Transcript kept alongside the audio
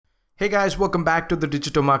Hey guys, welcome back to the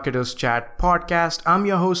Digital Marketers Chat podcast. I'm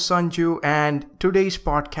your host Sanju, and today's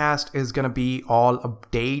podcast is gonna be all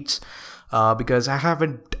updates because I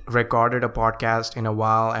haven't recorded a podcast in a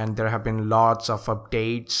while and there have been lots of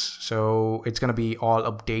updates. So it's gonna be all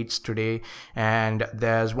updates today. And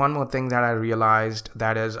there's one more thing that I realized,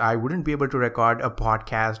 that is I wouldn't be able to record a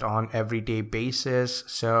podcast on everyday basis.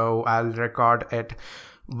 So I'll record it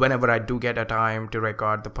whenever I do get a time to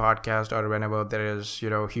record the podcast, or whenever there is,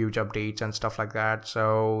 huge updates and stuff like that.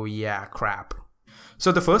 So yeah, crap.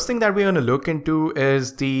 So the first thing that we're going to look into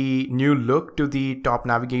is the new look to the top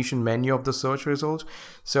navigation menu of the search results.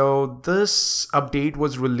 So this update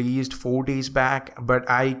was released 4 days back, but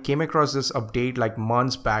I came across this update like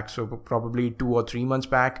months back, so probably 2 or 3 months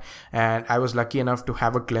back, and I was lucky enough to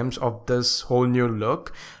have a glimpse of this whole new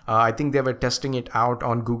look. I think they were testing it out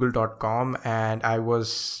on google.com, and I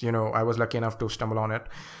was lucky enough to stumble on it.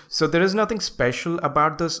 So there is nothing special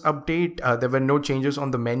about this update. There were no changes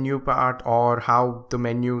on the menu part or how the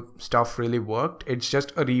menu stuff really worked. It's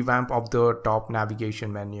just a revamp of the top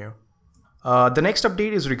navigation menu. The next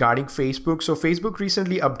update is regarding Facebook. So Facebook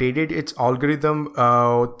recently updated its algorithm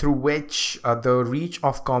through which the reach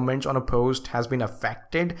of comments on a post has been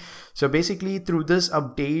affected. So basically through this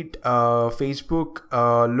update, Facebook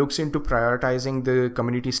looks into prioritizing the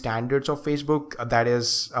community standards of Facebook. That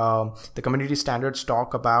is, the community standards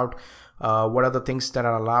talk about what are the things that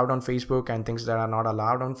are allowed on Facebook and things that are not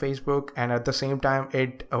allowed on Facebook. And at the same time,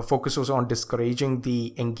 it focuses on discouraging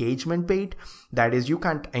the engagement bait. That is, you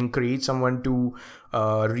can't encourage someone to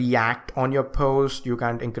react on your post. You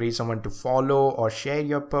can't encourage someone to follow or share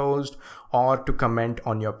your post or to comment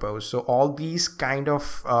on your post. So all these kind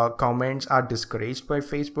of comments are discouraged by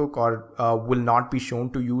Facebook, or will not be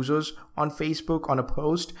shown to users on Facebook on a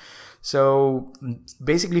post. So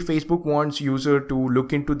basically Facebook wants user to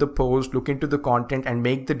look into the post, look into the content and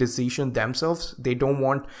make the decision themselves. They don't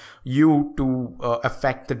want you to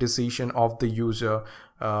affect the decision of the user.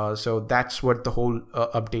 So that's what the whole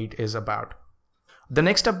update is about. The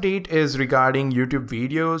next update is regarding YouTube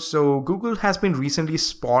videos. So Google has been recently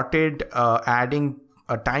spotted adding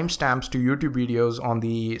timestamps to YouTube videos on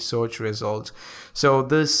the search results. So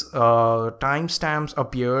this timestamps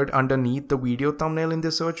appeared underneath the video thumbnail in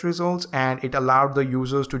the search results, and it allowed the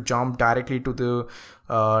users to jump directly to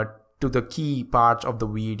the key parts of the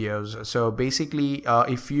videos. So basically,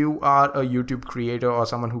 if you are a YouTube creator or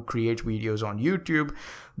someone who creates videos on YouTube,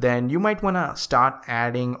 then you might want to start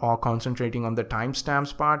adding or concentrating on the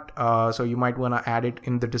timestamps part. So you might want to add it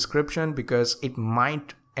in the description, because it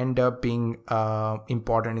might end up being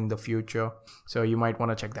important in the future. So you might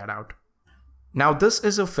want to check that out. Now this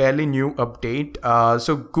is a fairly new update.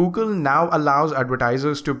 So Google now allows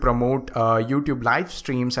advertisers to promote YouTube live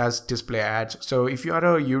streams as display ads. So if you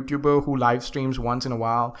are a YouTuber who live streams once in a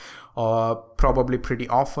while, or probably pretty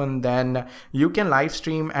often, then you can live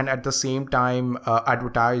stream and at the same time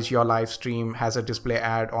advertise your live stream as a display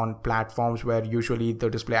ad on platforms where usually the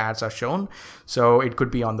display ads are shown. So it could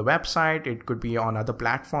be on the website, it could be on other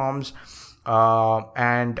platforms.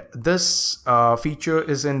 And this feature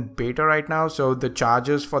is in beta right now. So the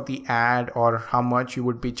charges for the ad, or how much you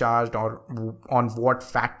would be charged, or on what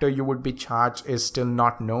factor you would be charged, is still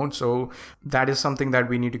not known. So that is something that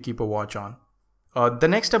we need to keep a watch on. The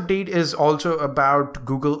next update is also about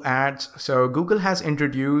Google Ads. So Google has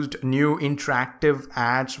introduced new interactive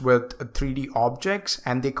ads with 3D objects,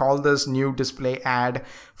 and they call this new display ad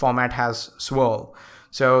format as Swirl.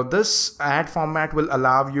 So this ad format will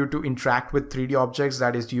allow you to interact with 3D objects.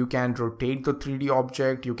 That is, you can rotate the 3D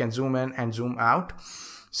object, you can zoom in and zoom out.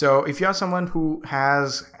 So if you're someone who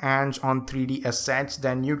has hands on 3D assets,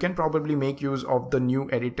 then you can probably make use of the new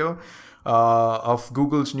editor, of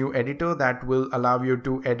Google's new editor, that will allow you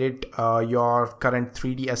to edit your current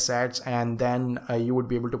 3D assets, and then you would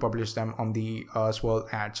be able to publish them on the Swirl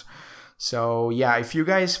ads. So yeah, if you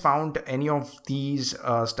guys found any of these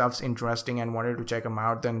stuffs interesting and wanted to check them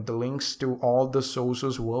out, then the links to all the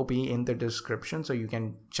sources will be in the description, so you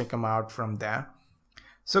can check them out from there.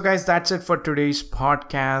 So guys, that's it for today's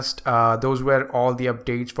podcast. Those were all the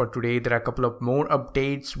updates for today. There are a couple of more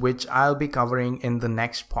updates which I'll be covering in the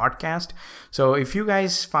next podcast. So if you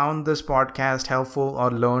guys found this podcast helpful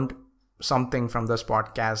or learned something from this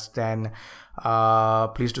podcast, then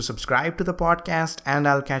please do subscribe to the podcast, and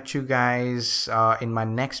I'll catch you guys in my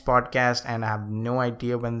next podcast, and I have no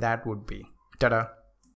idea when that would be. Ta-da.